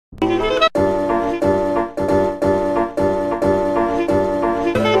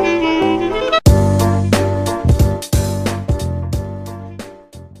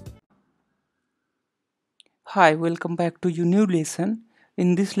Hi, welcome back to your new lesson.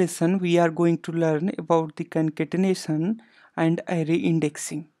 In this lesson, we are going to learn about the concatenation and array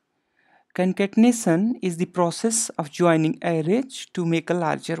indexing. Concatenation is the process of joining arrays to make a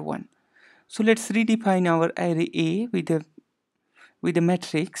larger one. So let's redefine our array A with a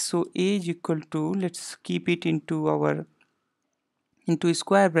matrix. So A is equal to, let's keep it into a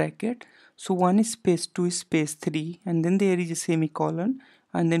square bracket. So 1 space 2 space 3, and then there is a semicolon,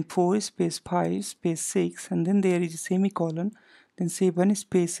 and then 4 space 5 space 6, and then there is a semicolon, then 7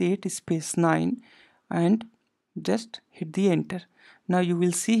 space 8 space 9, and just hit the enter. Now you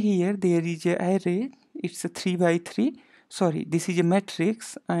will see here there is a array. It's a 3 by 3, sorry, this is a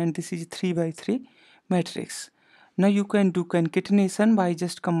matrix and this is a 3 by 3 matrix. Now you can do concatenation by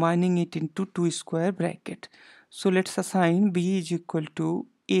just combining it into two square bracket. So let's assign b is equal to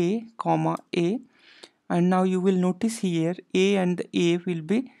a comma a, and now you will notice here a and a will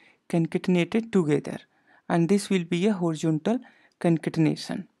be concatenated together, and this will be a horizontal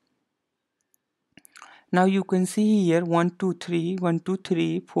concatenation. Now you can see here 1 2 3 1 2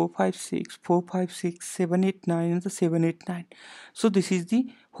 3 4 5 6 4 5 6 7 8 9 and the 7 8 9. So this is the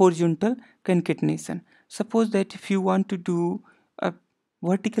horizontal concatenation. Suppose that if you want to do a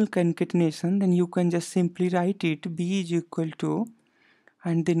vertical concatenation, then you can just simply write it b is equal to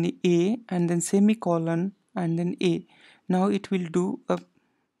and then a and then semicolon and then a. Now it will do a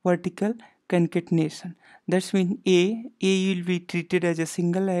vertical concatenation. That's mean a will be treated as a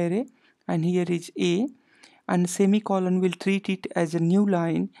single array, and here is a, and semicolon will treat it as a new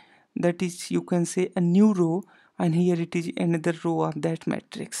line, that is, you can say, a new row, and here it is another row of that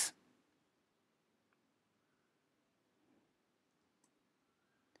matrix.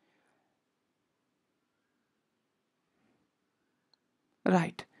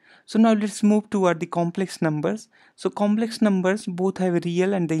 Right. So now let's move toward the complex numbers. So complex numbers both have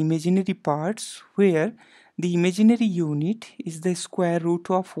real and the imaginary parts, where the imaginary unit is the square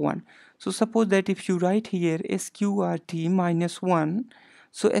root of 1. So suppose that if you write here sqrt minus 1,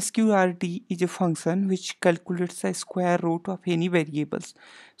 so sqrt is a function which calculates the square root of any variables.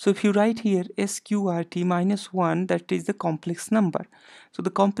 So if you write here sqrt minus 1, that is the complex number. So the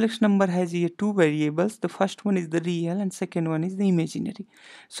complex number has here two variables. The first one is the real and second one is the imaginary.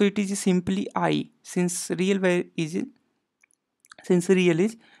 So it is simply I, since real is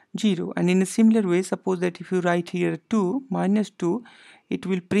 0, and in a similar way, suppose that if you write here 2 minus 2, it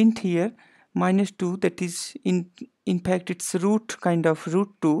will print here minus 2, that is in fact it's root kind of root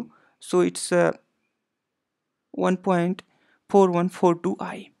 2, so it's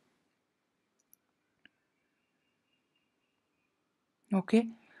 1.4142i. Okay,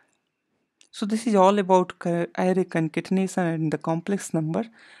 so this is all about array concatenation and the complex number.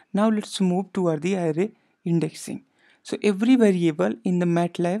 Now let's move toward the array indexing. So every variable in the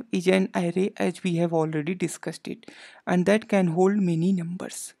MATLAB is an array, as we have already discussed it, and that can hold many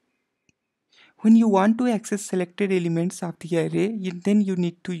numbers. When you want to access selected elements of the array, then you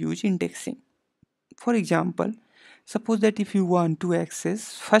need to use indexing. For example, suppose that if you want to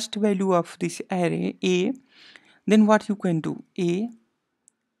access first value of this array a, then what you can do, a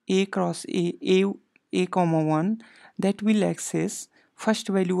cross a comma 1, that will access first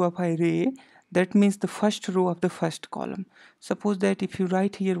value of array, that means the first row of the first column. Suppose that if you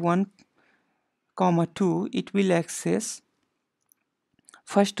write here 1 comma 2, it will access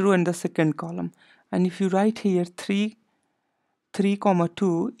first row and the second column, and if you write here 3 comma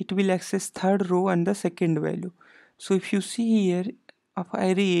 2, it will access third row and the second value. So if you see here of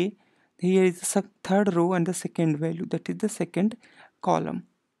array, here is the third row and the second value, that is the second column,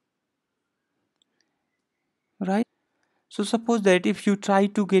 right? So suppose that if you try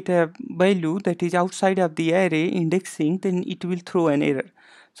to get a value that is outside of the array indexing, then it will throw an error.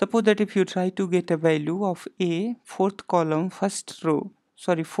 Suppose that if you try to get a value of a fourth row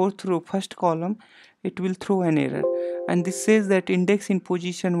first column, it will throw an error, and this says that index in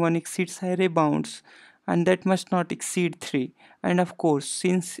position 1 exceeds array bounds, and that must not exceed 3. And of course,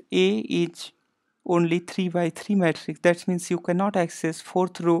 since a is only 3 by 3 matrix, that means you cannot access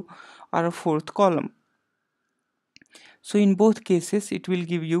fourth row or a fourth column. So in both cases it will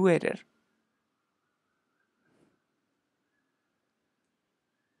give you error.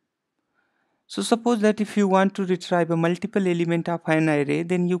 So suppose that if you want to retrieve a multiple element of an array,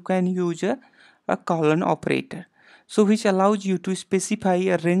 then you can use a colon operator, so which allows you to specify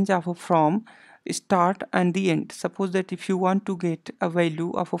a range of from start and the end. Suppose that if you want to get a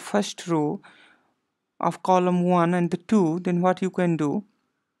value of a first row of column 1 and the 2, then what you can do,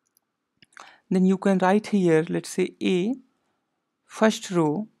 then you can write here, let's say a first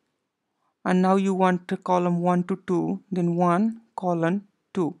row, and now you want column 1 to 2, then 1 colon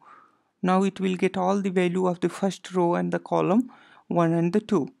 2. Now it will get all the value of the first row and the column 1 and the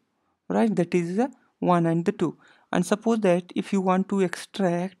 2, right? That is the 1 and the 2. And suppose that if you want to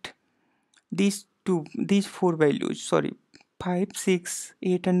extract these four values, sorry, 5, 6,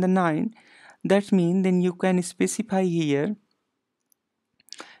 8 and the 9, that means then you can specify here.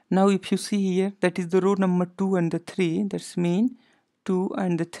 Now if you see here, that is the row number 2 and the 3, that's mean 2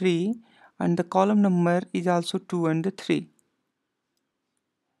 and the 3, and the column number is also 2 and the 3,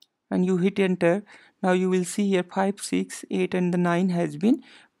 and you hit enter. Now you will see here 5, 6, 8 and the 9 has been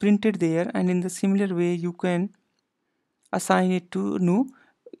printed there, and in the similar way you can assign it to new,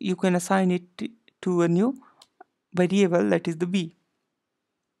 you can assign it to a new variable, that is the b.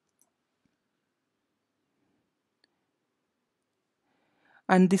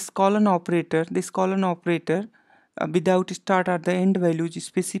 And this colon operator without start or the end values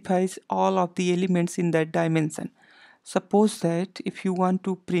specifies all of the elements in that dimension. Suppose that if you want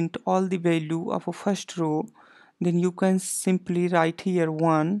to print all the value of a first row, then you can simply write here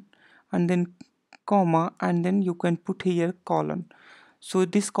 1 and then comma, and then you can put here colon. So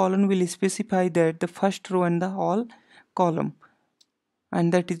this colon will specify that the first row and the all column,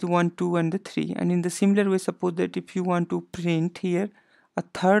 and that is 1, 2 and the 3. And in the similar way, suppose that if you want to print here a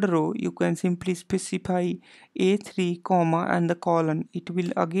third row, you can simply specify A3 comma and the colon. It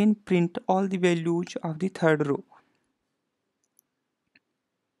will again print all the values of the third row.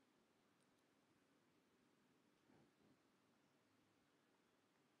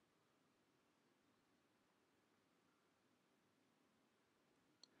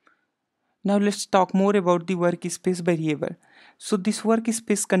 Now let's talk more about the workspace variable. So this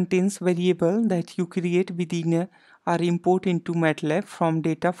workspace contains variable that you create within or import into MATLAB from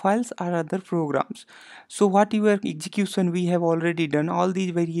data files or other programs. So what your execution we have already done, all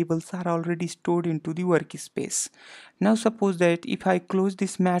these variables are already stored into the workspace. Now suppose that if I close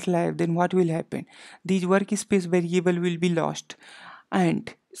this MATLAB, then what will happen? These workspace variable will be lost.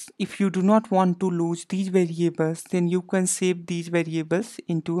 And if you do not want to lose these variables, then you can save these variables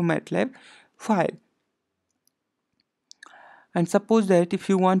into a MATLAB file. And suppose that if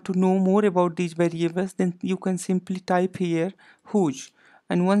you want to know more about these variables, then you can simply type here whos,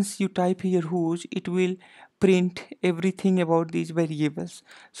 and once you type here whos, it will print everything about these variables.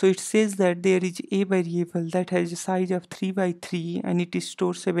 So it says that there is a variable that has a size of 3 by 3 and it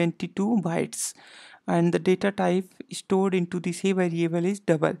stores 72 bytes, and the data type stored into this a variable is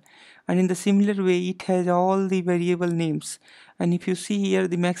double, and in the similar way it has all the variable names. And if you see here,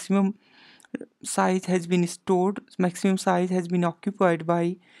 the maximum size has been stored, maximum size has been occupied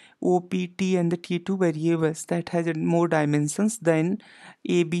by OPT and the T2 variables that has more dimensions than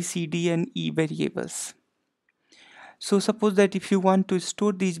A, B, C, D and E variables. So suppose that if you want to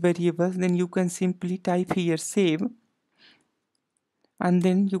store these variables, then you can simply type here save, and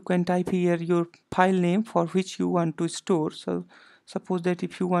then you can type here your file name for which you want to store. So suppose that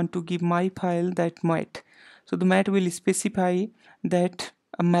if you want to give my file that mat, so the mat will specify that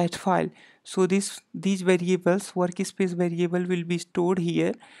a mat file. So these variables, workspace variable, will be stored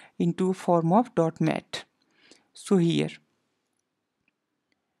here into a form of .mat. So here,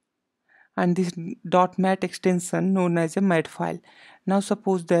 and this .mat extension known as a mat file. Now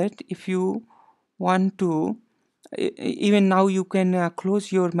suppose that if you want to, even now you can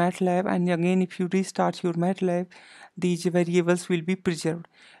close your MATLAB, and again if you restart your MATLAB, these variables will be preserved.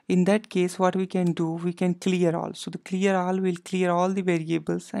 In that case, what we can do, we can clear all. So the clear all will clear all the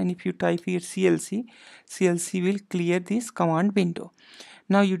variables, and if you type here CLC will clear this command window.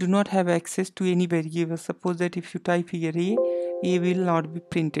 Now you do not have access to any variable. Suppose that if you type here A will not be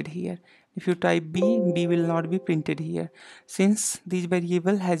printed here. If you type B will not be printed here, since this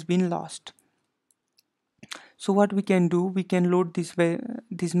variable has been lost. So what we can do, we can load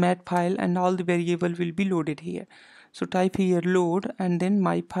this mat file, and all the variable will be loaded here. So type here load and then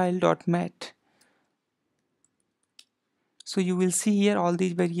myfile.mat. So you will see here all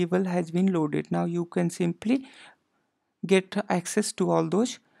these variable has been loaded. Now you can simply get access to all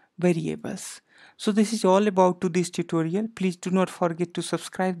those variables. So this is all about to this tutorial. Please do not forget to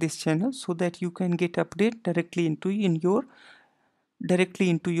subscribe this channel so that you can get update directly into your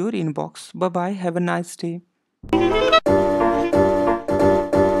inbox. Bye bye, have a nice day.